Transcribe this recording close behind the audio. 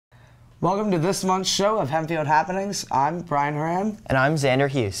Welcome to this month's show of Hempfield Happenings. I'm Brian Haram. And I'm Xander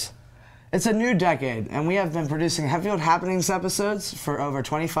Hughes. It's a new decade, and we have been producing Hempfield Happenings episodes for over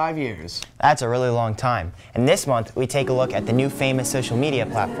 25 years. That's a really long time. And this month, we take a look at the new famous social media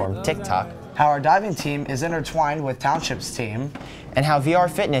platform, TikTok, how our diving team is intertwined with Township's team, and how VR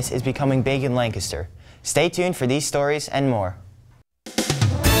fitness is becoming big in Lancaster. Stay tuned for these stories and more.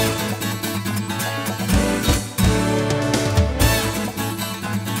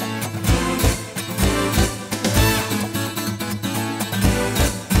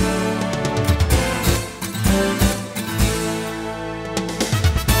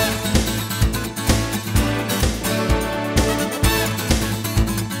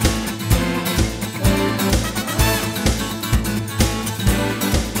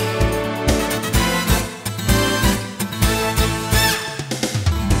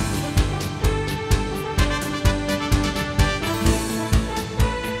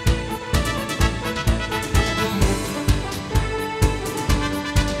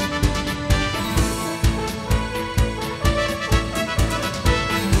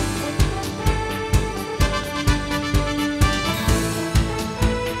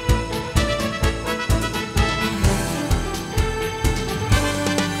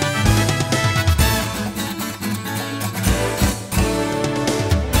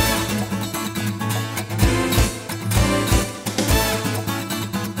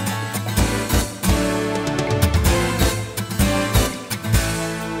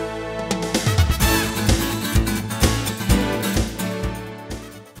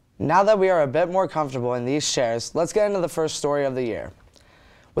 Now that we are a bit more comfortable in these chairs, let's get into the first story of the year.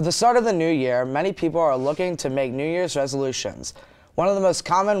 With the start of the new year, many people are looking to make New Year's resolutions. One of the most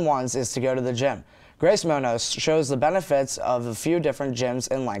common ones is to go to the gym. Grace Monos shows the benefits of a few different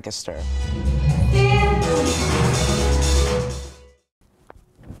gyms in Lancaster.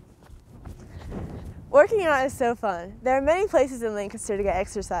 Working out is so fun. There are many places in Lancaster to get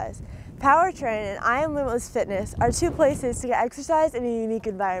exercise. PowerTrain and I Am Limitless Fitness are two places to get exercise in a unique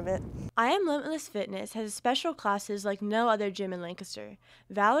environment. I Am Limitless Fitness has special classes like no other gym in Lancaster.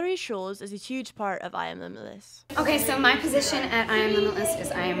 Valerie Schulz is a huge part of I Am Limitless. Okay, so my position at I Am Limitless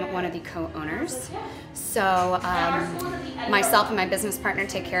is I am one of the co-owners. So myself and my business partner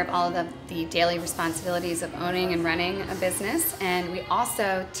take care of all of the daily responsibilities of owning and running a business, and we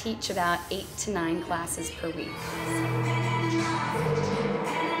also teach about 8 to 9 classes per week.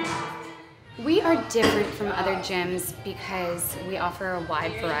 We are different from other gyms because we offer a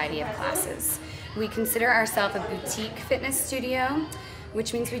wide variety of classes. We consider ourselves a boutique fitness studio,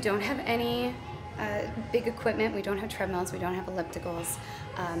 which means we don't have any big equipment. We don't have treadmills, we don't have ellipticals.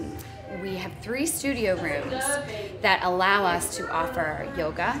 We have 3 studio rooms that allow us to offer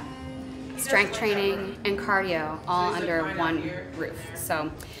yoga, strength training, and cardio all under one roof.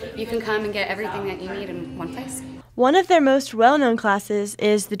 So you can come and get everything that you need in one place. One of their most well-known classes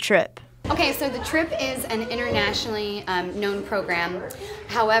is The Trip. Okay, so The Trip is an internationally known program.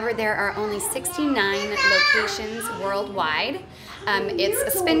 However, there are only 69 locations worldwide. It's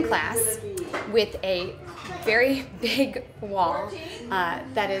a spin class with a very big wall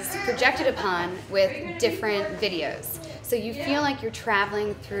that is projected upon with different videos. So you feel like you're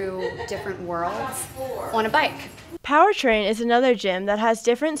traveling through different worlds on a bike. PowerTrain is another gym that has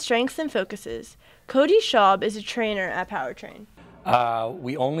different strengths and focuses. Cody Schaub is a trainer at PowerTrain.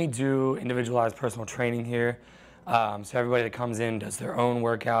 We only do individualized personal training here, so everybody that comes in does their own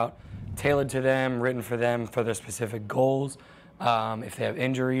workout, tailored to them, written for them for their specific goals. If they have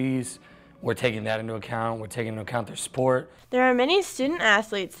injuries, we're taking that into account. We're taking into account their sport. There are many student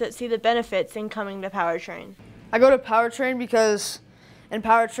athletes that see the benefits in coming to PowerTrain. I go to PowerTrain because in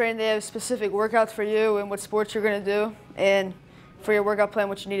PowerTrain they have specific workouts for you and what sports you're going to do, and for your workout plan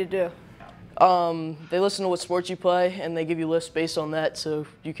what you need to do. They listen to what sports you play, and they give you lists based on that so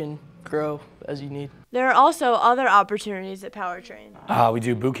you can grow as you need. There are also other opportunities at PowerTrain. We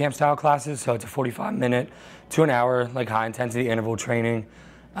do boot camp style classes, so it's a 45-minute to an hour, like high intensity interval training,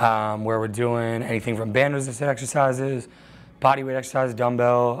 where we're doing anything from band resisted exercises, body weight exercises,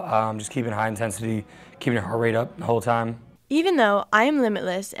 dumbbell, just keeping high intensity, keeping your heart rate up the whole time. Even though I Am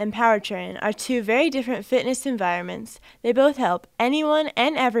Limitless and PowerTrain are two very different fitness environments, they both help anyone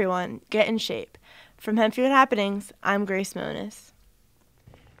and everyone get in shape. From Hempfield Happenings, I'm Grace Monos.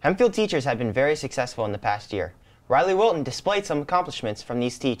 Hempfield teachers have been very successful in the past year. Riley Wilton displayed some accomplishments from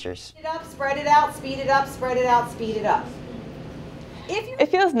these teachers. Speed it up, spread it out, speed it up, spread it out, speed it up. It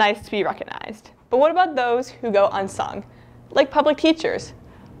feels nice to be recognized, but what about those who go unsung, like public teachers?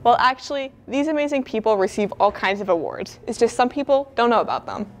 Well, actually, these amazing people receive all kinds of awards. It's just some people don't know about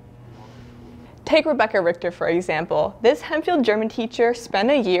them. Take Rebecca Richter, for example. This Hempfield German teacher spent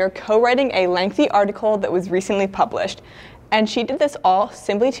a year co-writing a lengthy article that was recently published. And she did this all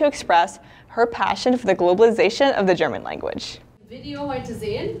simply to express her passion for the globalization of the German language. Video heute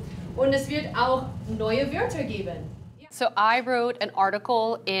sehen und es wird auch neue Wörter geben. So I wrote an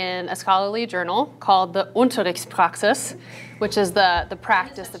article in a scholarly journal called the Unterrichtspraxis, which is the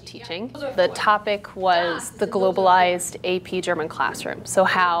practice of teaching. The topic was the globalized AP German classroom. So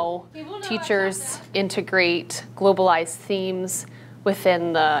how teachers integrate globalized themes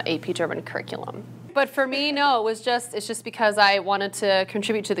within the AP German curriculum. But for me, no, it's just because I wanted to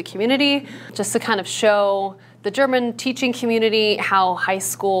contribute to the community, just to kind of show the German teaching community how high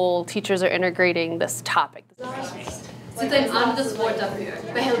school teachers are integrating this topic. It's ein anderes Wort dafür.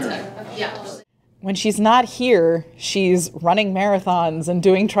 Behälter. Yeah. When she's not here, she's running marathons and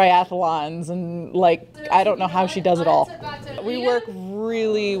doing triathlons and I don't know how she does it all. We work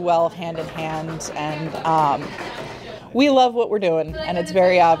really well hand in hand, and we love what we're doing, and it's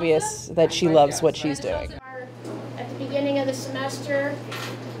very obvious that she loves what she's doing. At the beginning of the semester,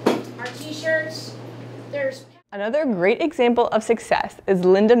 our t-shirts, there's... Another great example of success is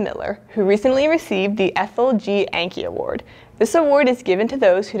Linda Miller, who recently received the Ethel G. Anke Award. This award is given to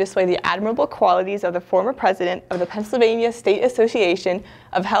those who display the admirable qualities of the former president of the Pennsylvania State Association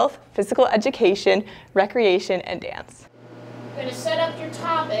of Health, Physical Education, Recreation, and Dance. You're going to set up your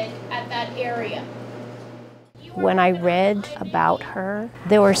topic at that area. When I read about her,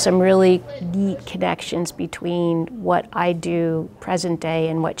 there were some really neat connections between what I do present day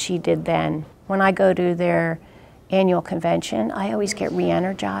and what she did then. When I go to their annual convention, I always get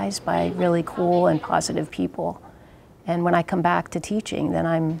re-energized by really cool and positive people. And when I come back to teaching,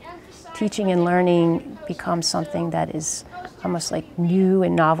 then teaching and learning becomes something that is almost like new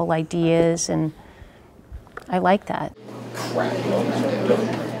and novel ideas, and I like that.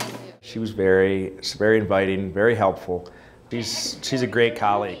 She was very inviting, very helpful. She's a great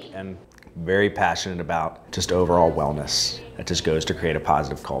colleague and very passionate about just overall wellness. That just goes to create a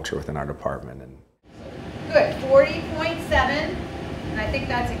positive culture within our department. Good, 40.7, and I think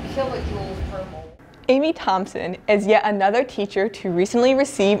that's a kilojoules per mole. Amy Thompson is yet another teacher to recently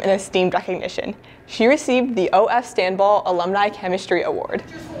receive an esteemed recognition. She received the O.F. Stanball Alumni Chemistry Award.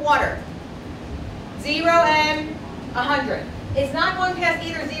 Just for water, 0 and 100. It's not going past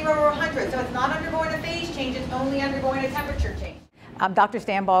either 0 or 100, so it's not undergoing a phase change, it's only undergoing a temperature change. Dr.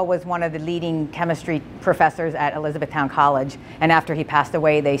 Stanball was one of the leading chemistry professors at Elizabethtown College, and after he passed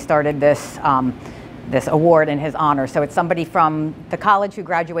away, they started this award in his honor. So it's somebody from the college who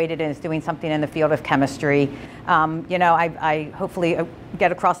graduated and is doing something in the field of chemistry. You know, I hopefully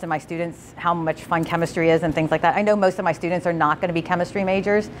get across to my students how much fun chemistry is and things like that. I know most of my students are not going to be chemistry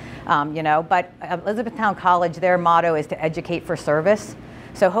majors, you know, but Elizabethtown College, their motto is to educate for service.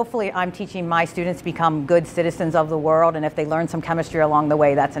 So hopefully I'm teaching my students to become good citizens of the world, and if they learn some chemistry along the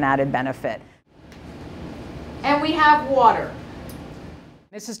way, that's an added benefit. And we have water.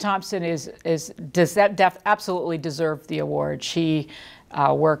 Mrs. Thompson absolutely deserve the award. She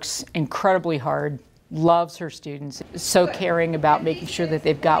works incredibly hard, loves her students, so caring about making sure that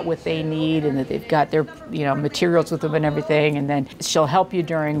they've got what they need and that they've got their materials with them and everything. And then she'll help you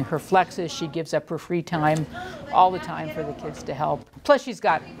during her flexes. She gives up her free time all the time for the kids to help. Plus she's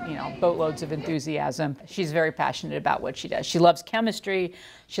got boatloads of enthusiasm. She's very passionate about what she does. She loves chemistry,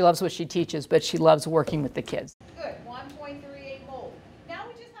 she loves what she teaches, but she loves working with the kids. Good, 1.38 moles. Now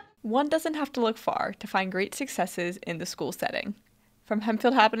we just have to... One doesn't have to look far to find great successes in the school setting. From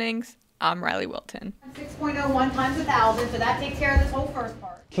Hempfield Happenings, I'm Riley Wilton. 6.01 times 1,000, so that takes care of this whole first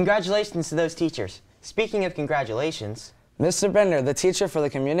part. Congratulations to those teachers. Speaking of congratulations, Mr. Bender, the teacher for the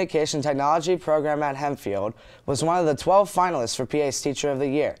Communication Technology program at Hempfield, was one of the 12 finalists for PA's Teacher of the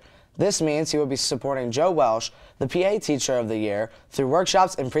Year. This means he will be supporting Joe Welsh, the PA Teacher of the Year, through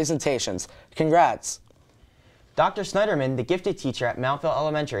workshops and presentations. Congrats. Dr. Snyderman, the gifted teacher at Mountville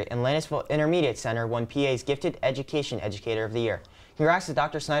Elementary and Lancaster Intermediate Center, won PA's Gifted Education Educator of the Year. Congrats to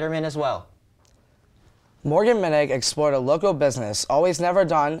Dr. Snyderman as well. Morgan Minnick explored a local business, Always Never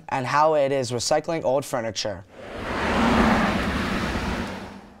Done, and how it is recycling old furniture.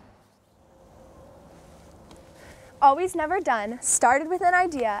 Always Never Done started with an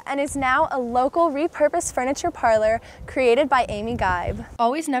idea and is now a local repurposed furniture parlor created by Amy Geib.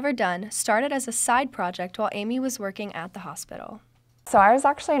 Always Never Done started as a side project while Amy was working at the hospital. So I was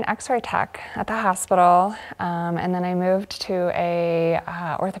actually an x-ray tech at the hospital, and then I moved to a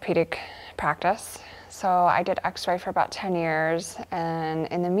orthopedic practice. So I did x-ray for about 10 years, and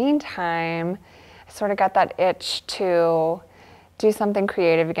in the meantime, I sort of got that itch to do something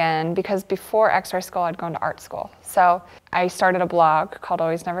creative again, because before x-ray school, I'd gone to art school. So I started a blog called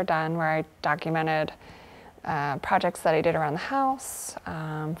Always Never Done where I documented projects that I did around the house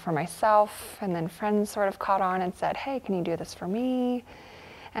for myself, and then friends sort of caught on and said, hey, can you do this for me?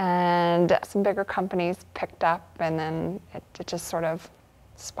 And some bigger companies picked up, and then it just sort of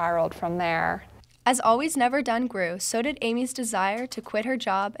spiraled from there. As Always Never Done grew, so did Amy's desire to quit her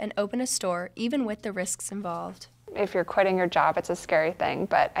job and open a store, even with the risks involved. If you're quitting your job, it's a scary thing,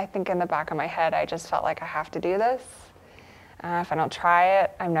 but I think in the back of my head, I just felt like I have to do this. If I don't try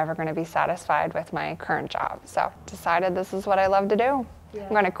it, I'm never going to be satisfied with my current job. So decided this is what I love to do. Yeah. I'm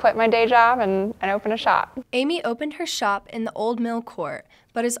going to quit my day job and open a shop. Amy opened her shop in the Old Mill Court,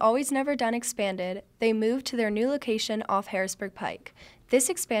 but as Always Never Done expanded, they moved to their new location off Harrisburg Pike. This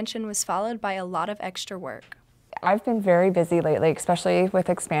expansion was followed by a lot of extra work. I've been very busy lately, especially with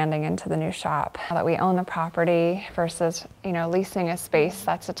expanding into the new shop. Now that we own the property versus, leasing a space,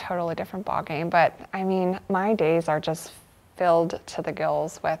 that's a totally different ballgame. But I mean, my days are just filled to the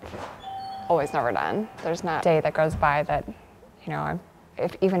gills with Always Never Done. There's not a day that goes by that,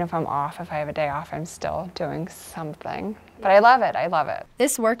 even if I'm off, if I have a day off, I'm still doing something. But I love it, I love it.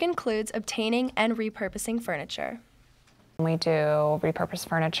 This work includes obtaining and repurposing furniture. We do repurposed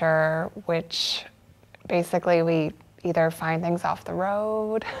furniture, which basically we either find things off the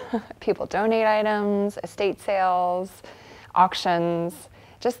road, people donate items, estate sales, auctions,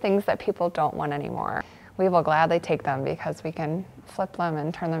 just things that people don't want anymore. We will gladly take them because we can flip them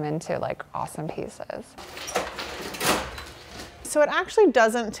and turn them into like awesome pieces. So it actually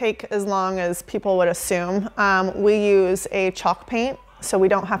doesn't take as long as people would assume. We use a chalk paint, so we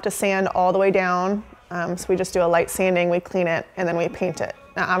don't have to sand all the way down. So we just do a light sanding, we clean it, and then we paint it.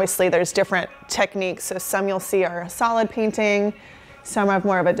 Now obviously there's different techniques, so some you'll see are solid painting, some have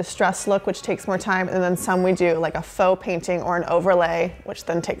more of a distressed look, which takes more time, and then some we do like a faux painting or an overlay, which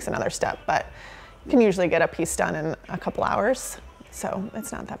then takes another step. But you can usually get a piece done in a couple hours, so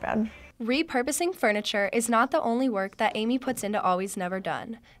it's not that bad. Repurposing furniture is not the only work that Amy puts into Always Never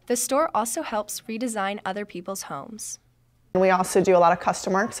Done. The store also helps redesign other people's homes. We also do a lot of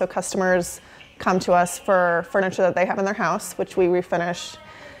custom work, so customers come to us for furniture that they have in their house, which we refinish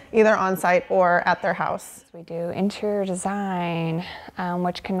either on site or at their house. We do interior design,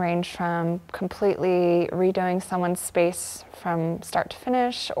 which can range from completely redoing someone's space from start to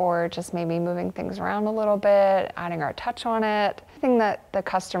finish, or just maybe moving things around a little bit, adding our touch on it. Anything that the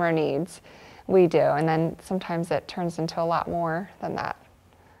customer needs, we do, and then sometimes it turns into a lot more than that.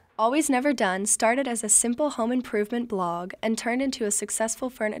 Always Never Done started as a simple home improvement blog and turned into a successful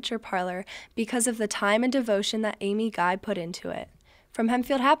furniture parlor because of the time and devotion that Amy Guy put into it. From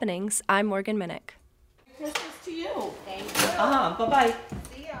Hempfield Happenings, I'm Morgan Minnick. Christmas to you. Thank you. Bye-bye.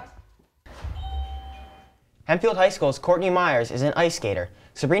 See ya. Hempfield High School's Courtney Meyers is an ice skater.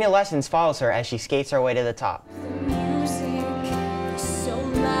 Sabrina Lessons follows her as she skates her way to the top. So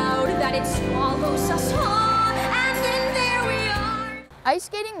loud that it swallows us whole, and then there we are. Ice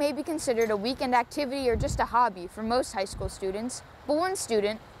skating may be considered a weekend activity or just a hobby for most high school students, but one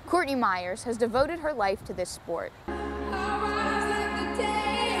student, Courtney Meyers, has devoted her life to this sport.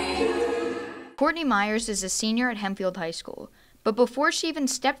 Courtney Meyers is a senior at Hempfield High School, but before she even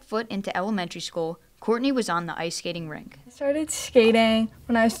stepped foot into elementary school, Courtney was on the ice skating rink. I started skating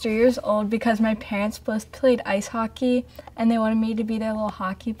when I was 3 years old because my parents both played ice hockey and they wanted me to be their little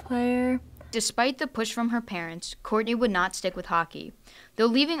hockey player. Despite the push from her parents, Courtney would not stick with hockey, though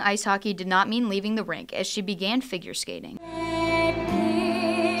leaving ice hockey did not mean leaving the rink as she began figure skating.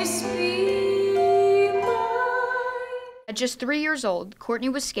 At just 3 years old, Courtney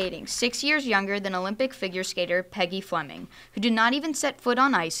was skating 6 years younger than Olympic figure skater Peggy Fleming, who did not even set foot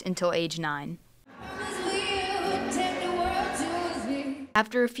on ice until age 9.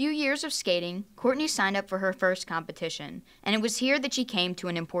 After a few years of skating, Courtney signed up for her first competition, and it was here that she came to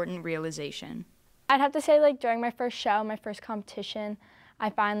an important realization. I'd have to say, during my first show, my first competition, I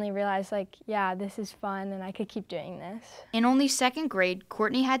finally realized, yeah, this is fun and I could keep doing this. In only 2nd grade,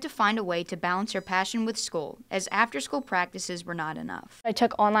 Courtney had to find a way to balance her passion with school, as after-school practices were not enough. I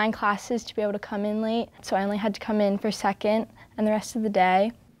took online classes to be able to come in late, so I only had to come in for 2nd and the rest of the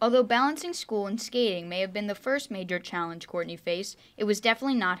day. Although balancing school and skating may have been the first major challenge Courtney faced, it was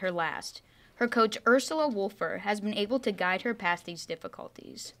definitely not her last. Her coach, Ursula Wolfer, has been able to guide her past these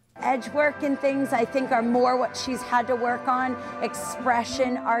difficulties. Edge work and things, I think, are more what she's had to work on.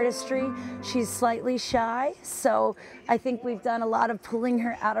 Expression, artistry. She's slightly shy, so I think we've done a lot of pulling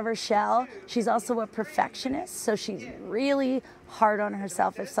her out of her shell. She's also a perfectionist, so she's really hard on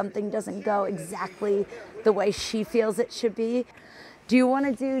herself if something doesn't go exactly the way she feels it should be. Do you want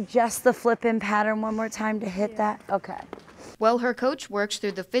to do just the flip-in pattern one more time to hit that? Okay. While her coach works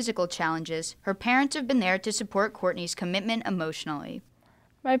through the physical challenges, her parents have been there to support Courtney's commitment emotionally.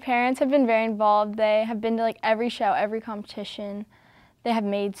 My parents have been very involved. They have been to like every show, every competition. They have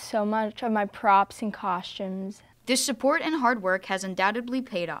made so much of my props and costumes. This support and hard work has undoubtedly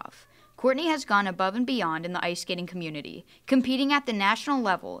paid off. Courtney has gone above and beyond in the ice skating community, competing at the national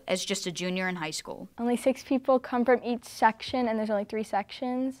level as just a junior in high school. Only 6 people come from each section, and there's only 3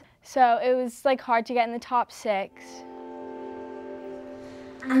 sections. So it was like hard to get in the top 6.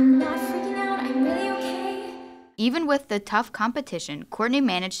 I'm not freaking out, I'm really okay. Even with the tough competition, Courtney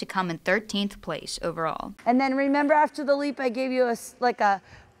managed to come in 13th place overall. And then remember after the leap, I gave you a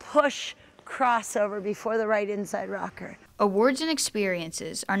push crossover before the right inside rocker. Awards and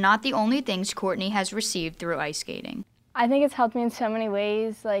experiences are not the only things Courtney has received through ice skating. I think it's helped me in so many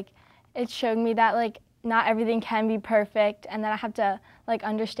ways. Like, it showed me that not everything can be perfect, and that I have to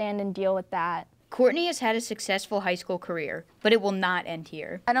understand and deal with that. Courtney has had a successful high school career, but it will not end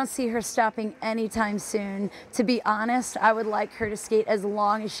here. I don't see her stopping anytime soon. To be honest, I would like her to skate as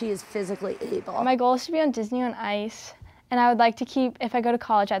long as she is physically able. My goal is to be on Disney on Ice, and I would like to keep, if I go to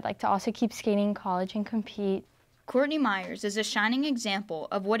college, I'd like to also keep skating in college and compete. Courtney Meyers is a shining example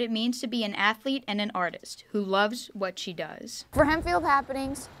of what it means to be an athlete and an artist who loves what she does. For Hempfield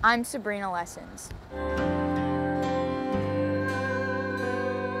Happenings, I'm Sabrina Lessons.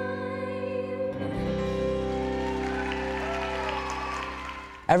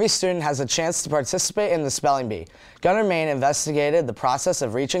 Every student has a chance to participate in the spelling bee. Gunnar Main investigated the process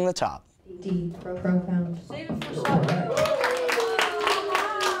of reaching the top. Deep, profound.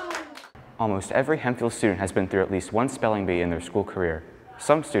 Almost every Hempfield student has been through at least one spelling bee in their school career.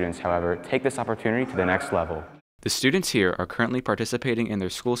 Some students, however, take this opportunity to the next level. The students here are currently participating in their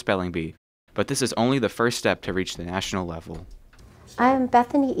school spelling bee, but this is only the first step to reach the national level. I'm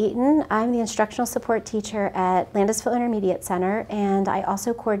Bethany Eaton. I'm the instructional support teacher at Lancaster Intermediate Center, and I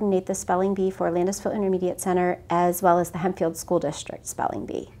also coordinate the spelling bee for Lancaster Intermediate Center as well as the Hempfield School District spelling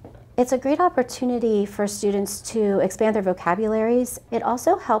bee. It's a great opportunity for students to expand their vocabularies. It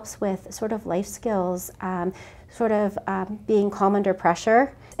also helps with sort of life skills, being calm under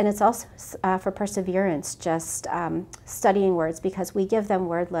pressure. And it's also for perseverance, just studying words, because we give them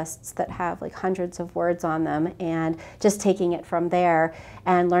word lists that have hundreds of words on them, and just taking it from there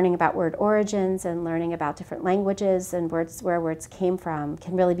and learning about word origins and learning about different languages and where words came from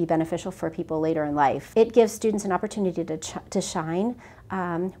can really be beneficial for people later in life. It gives students an opportunity to shine.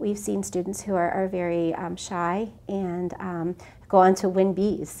 We've seen students who are very shy and go on to win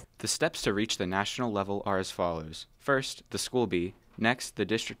bees. The steps to reach the national level are as follows. First, the school bee. Next, the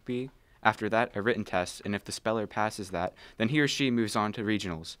district bee. After that, a written test, and if the speller passes that, then he or she moves on to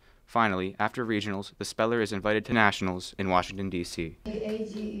regionals. Finally, after regionals, the speller is invited to nationals in Washington, D.C.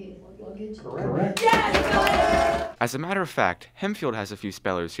 Correct. As a matter of fact, Hempfield has a few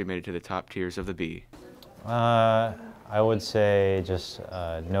spellers who made it to the top tiers of the bee. I would say just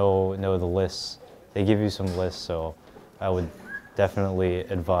know the lists. They give you some lists, so I would definitely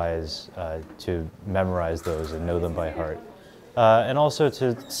advise to memorize those and know them by heart. And also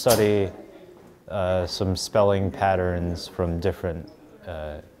to study some spelling patterns from different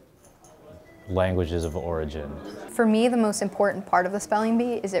languages of origin. For me, the most important part of the spelling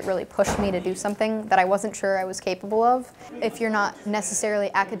bee is it really pushed me to do something that I wasn't sure I was capable of. If you're not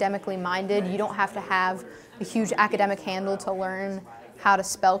necessarily academically minded, you don't have to have a huge academic handle to learn how to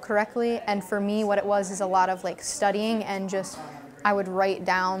spell correctly. And for me, what it was is a lot of studying, and just I would write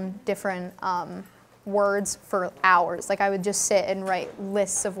down different words for hours. I would just sit and write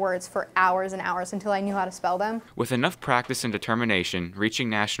lists of words for hours and hours until I knew how to spell them. With enough practice and determination, reaching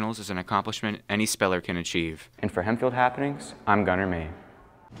nationals is an accomplishment any speller can achieve. And for Hempfield Happenings, I'm Gunnar Main.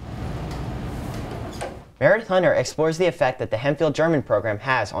 Meredith Hunter explores the effect that the Hempfield German program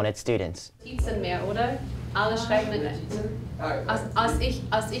has on its students. The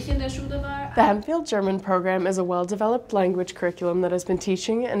Hempfield German program is a well-developed language curriculum that has been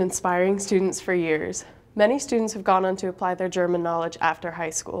teaching and inspiring students for years. Many students have gone on to apply their German knowledge after high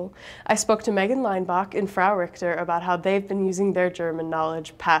school. I spoke to Megan Leinbach and Frau Richter about how they've been using their German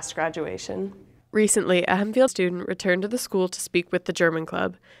knowledge past graduation. Recently, a Hempfield student returned to the school to speak with the German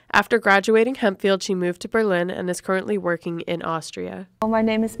club. After graduating Hempfield, she moved to Berlin and is currently working in Austria. My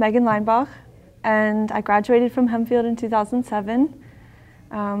name is Megan Leinbach, and I graduated from Hempfield in 2007.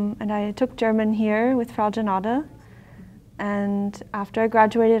 And I took German here with Frau Janada. And after I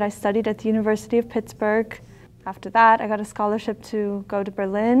graduated, I studied at the University of Pittsburgh. After that, I got a scholarship to go to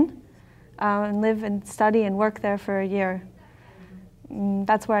Berlin and live and study and work there for a year.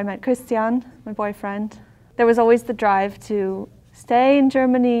 That's where I met Christian, my boyfriend. There was always the drive to stay in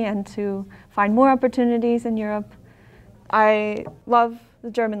Germany and to find more opportunities in Europe. I love the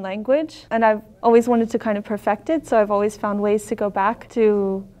German language, and I've always wanted to kind of perfect it, so I've always found ways to go back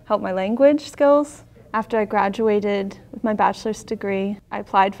to help my language skills. After I graduated with my bachelor's degree, I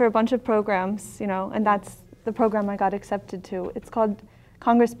applied for a bunch of programs, and that's the program I got accepted to. It's called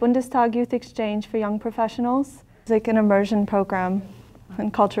Congress Bundestag Youth Exchange for Young Professionals. It's like an immersion program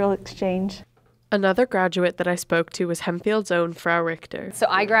and cultural exchange. Another graduate that I spoke to was Hempfield's own Frau Richter. So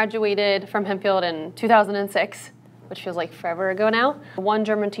I graduated from Hempfield in 2006, which feels like forever ago now. One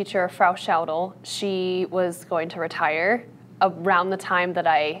German teacher, Frau Schaudel, she was going to retire around the time that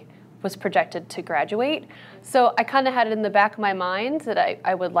I was projected to graduate. So I kind of had it in the back of my mind that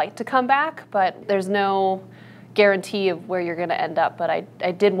I would like to come back, but there's no guarantee of where you're going to end up. But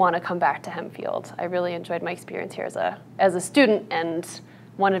I did want to come back to Hempfield. I really enjoyed my experience here as a student and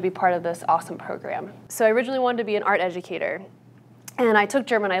wanted to be part of this awesome program. So I originally wanted to be an art educator. And I took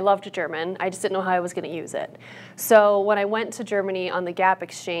German. I loved German. I just didn't know how I was going to use it. So when I went to Germany on the Gap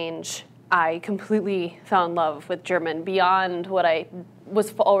exchange, I completely fell in love with German beyond what I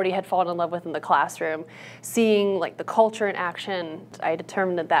already had fallen in love with in the classroom. Seeing like the culture in action, I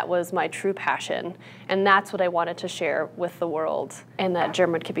determined that that was my true passion, and that's what I wanted to share with the world, and that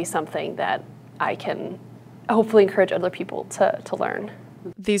German could be something that I can hopefully encourage other people to learn.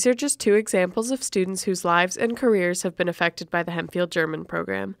 These are just two examples of students whose lives and careers have been affected by the Hempfield German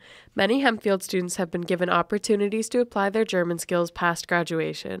program. Many Hempfield students have been given opportunities to apply their German skills past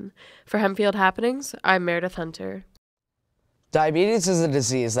graduation. For Hempfield Happenings, I'm Meredith Hunter. Diabetes is a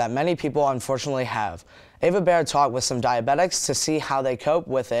disease that many people unfortunately have. Ava Baer talked with some diabetics to see how they cope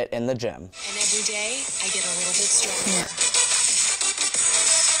with it in the gym. And every day, I get a little bit stronger.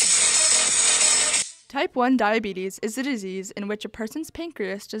 Type 1 diabetes is a disease in which a person's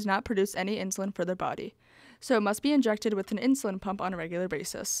pancreas does not produce any insulin for their body, so it must be injected with an insulin pump on a regular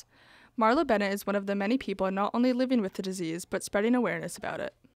basis. Marla Bennett is one of the many people not only living with the disease, but spreading awareness about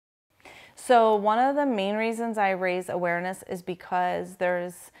it. So one of the main reasons I raise awareness is because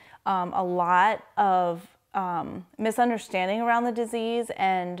there's a lot of misunderstanding around the disease,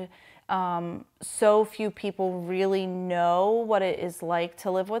 and so few people really know what it is like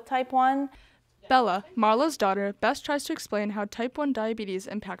to live with type 1. Bella, Marla's daughter, best tries to explain how type 1 diabetes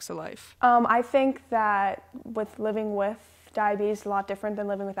impacts her life. I think that with living with diabetes is a lot different than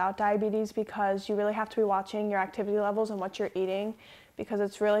living without diabetes, because you really have to be watching your activity levels and what you're eating, because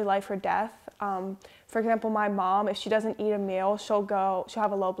it's really life or death. For example, my mom, if she doesn't eat a meal, she'll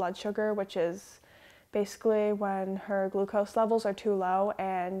have a low blood sugar, which is basically when her glucose levels are too low,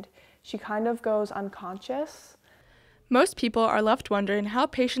 and she kind of goes unconscious. Most people are left wondering how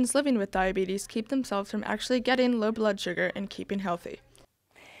patients living with diabetes keep themselves from actually getting low blood sugar and keeping healthy.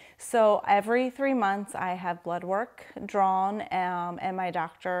 So every 3 months I have blood work drawn, and my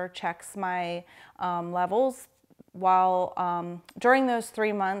doctor checks my levels. While during those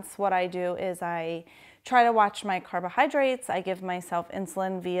 3 months, what I do is I try to watch my carbohydrates, I give myself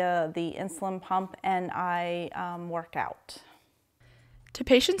insulin via the insulin pump, and I work out. To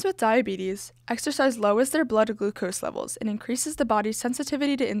patients with diabetes, exercise lowers their blood glucose levels and increases the body's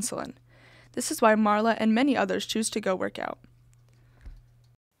sensitivity to insulin. This is why Marla and many others choose to go work out.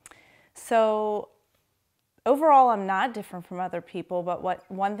 So overall, I'm not different from other people,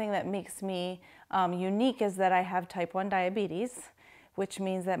 but one thing that makes me unique is that I have type 1 diabetes, which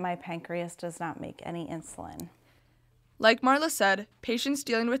means that my pancreas does not make any insulin. Like Marla said, patients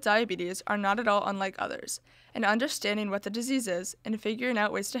dealing with diabetes are not at all unlike others, and understanding what the disease is and figuring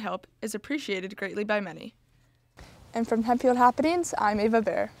out ways to help is appreciated greatly by many. And from Hempfield Happenings, I'm Ava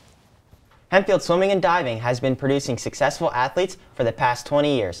Baer. Hempfield Swimming and Diving has been producing successful athletes for the past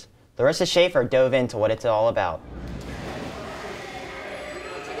 20 years. Larissa Schaefer dove into what it's all about.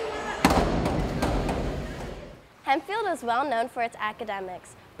 Hempfield is well known for its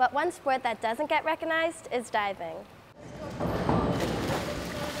academics, but one sport that doesn't get recognized is diving.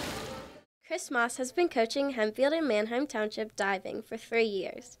 Chris Moss has been coaching Hempfield and Manheim Township diving for 3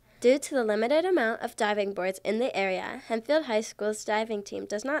 years. Due to the limited amount of diving boards in the area, Hempfield High School's diving team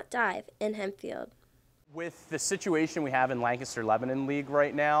does not dive in Hempfield. With the situation we have in Lancaster Lebanon League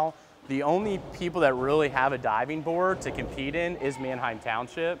right now, the only people that really have a diving board to compete in is Manheim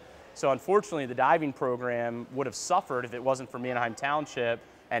Township. So unfortunately, the diving program would have suffered if it wasn't for Manheim Township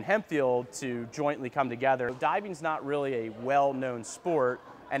and Hempfield to jointly come together. Diving's not really a well-known sport,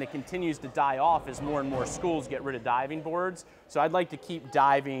 and it continues to die off as more and more schools get rid of diving boards. So I'd like to keep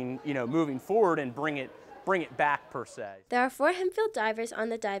diving, moving forward and bring it back per se. There are 4 Hempfield divers on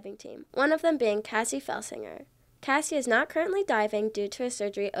the diving team, one of them being Cassie Felsinger. Cassie is not currently diving due to a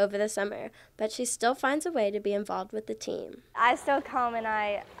surgery over the summer, but she still finds a way to be involved with the team. I still come and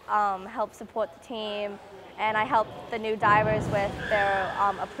I help support the team, and I help the new divers with their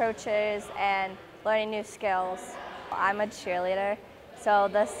approaches and learning new skills. I'm a cheerleader, so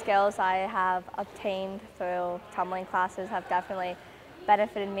the skills I have obtained through tumbling classes have definitely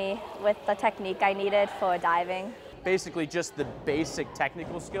benefited me with the technique I needed for diving. Basically just the basic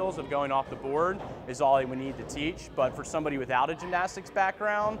technical skills of going off the board is all we need to teach, but for somebody without a gymnastics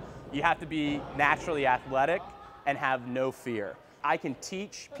background, you have to be naturally athletic and have no fear. I can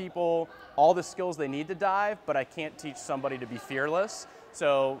teach people all the skills they need to dive, but I can't teach somebody to be fearless.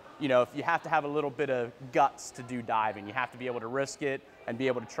 So, you know, if you have to have a little bit of guts to do diving, you have to be able to risk it and be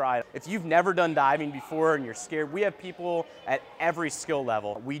able to try it. If you've never done diving before and you're scared, we have people at every skill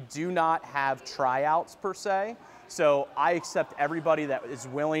level. We do not have tryouts per se. So I accept everybody that is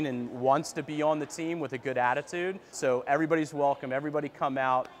willing and wants to be on the team with a good attitude. So everybody's welcome, everybody come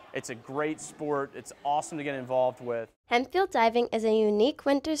out. It's a great sport, it's awesome to get involved with. Hempfield diving is a unique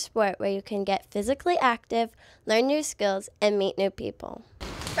winter sport where you can get physically active, learn new skills, and meet new people.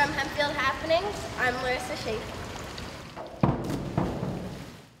 From Hempfield Happenings, I'm Larissa Schaefer.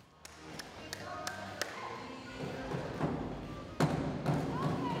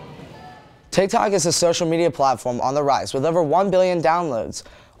 TikTok is a social media platform on the rise with over 1 billion downloads.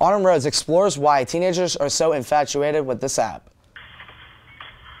 Autumn Rhodes explores why teenagers are so infatuated with this app.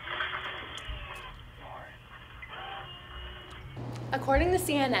 According to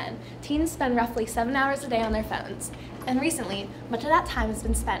CNN, teens spend roughly 7 hours a day on their phones, and recently, much of that time has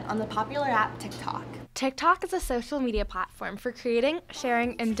been spent on the popular app TikTok. TikTok is a social media platform for creating,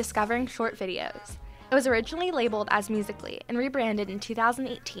 sharing, and discovering short videos. It was originally labeled as Musical.ly and rebranded in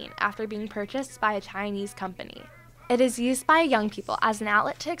 2018 after being purchased by a Chinese company. It is used by young people as an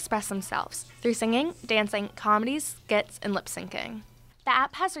outlet to express themselves through singing, dancing, comedies, skits, and lip syncing. The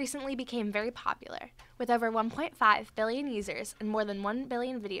app has recently become very popular, with over 1.5 billion users and more than 1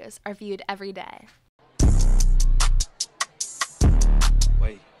 billion videos are viewed every day.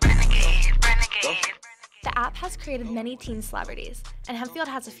 The app has created many teen celebrities, and Hempfield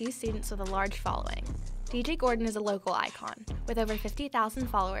has a few students with a large following. DJ Gordon is a local icon, with over 50,000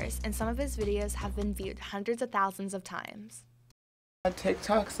 followers, and some of his videos have been viewed hundreds of thousands of times.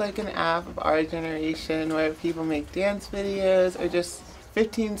 TikTok's like an app of our generation where people make dance videos or just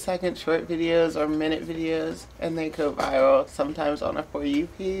 15-second short videos or minute videos, and they go viral, sometimes on a For You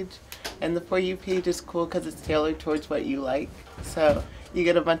page. And the For You page is cool because it's tailored towards what you like. So you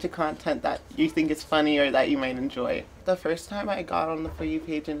get a bunch of content that you think is funny or that you might enjoy. The first time I got on the For You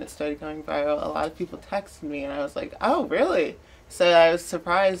page and it started going viral, a lot of people texted me and I was like, oh, really? So I was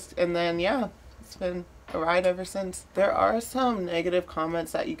surprised, and then yeah, it's been a ride ever since. There are some negative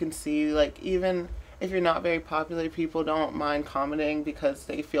comments that you can see, like even if you're not very popular, people don't mind commenting because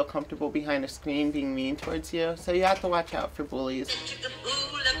they feel comfortable behind a screen being mean towards you. So you have to watch out for bullies.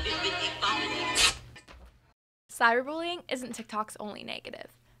 Cyberbullying isn't TikTok's only negative.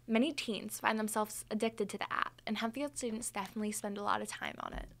 Many teens find themselves addicted to the app, and Hempfield students definitely spend a lot of time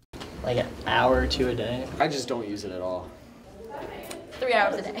on it. Like an hour or two a day? I just don't use it at all. 3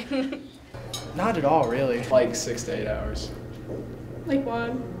 hours a day. Not at all, really. Like 6 to 8 hours. Like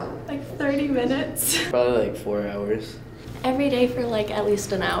 30 minutes. Probably like 4 hours. Every day for like at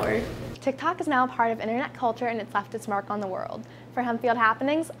least an hour. TikTok is now a part of internet culture, and it's left its mark on the world. For Hempfield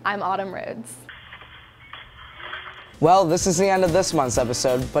Happenings, I'm Autumn Rhodes. Well, this is the end of this month's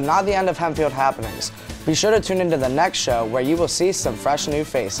episode, but not the end of Hempfield Happenings. Be sure to tune into the next show where you will see some fresh new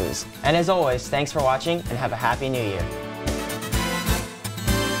faces. And as always, thanks for watching and have a happy new year.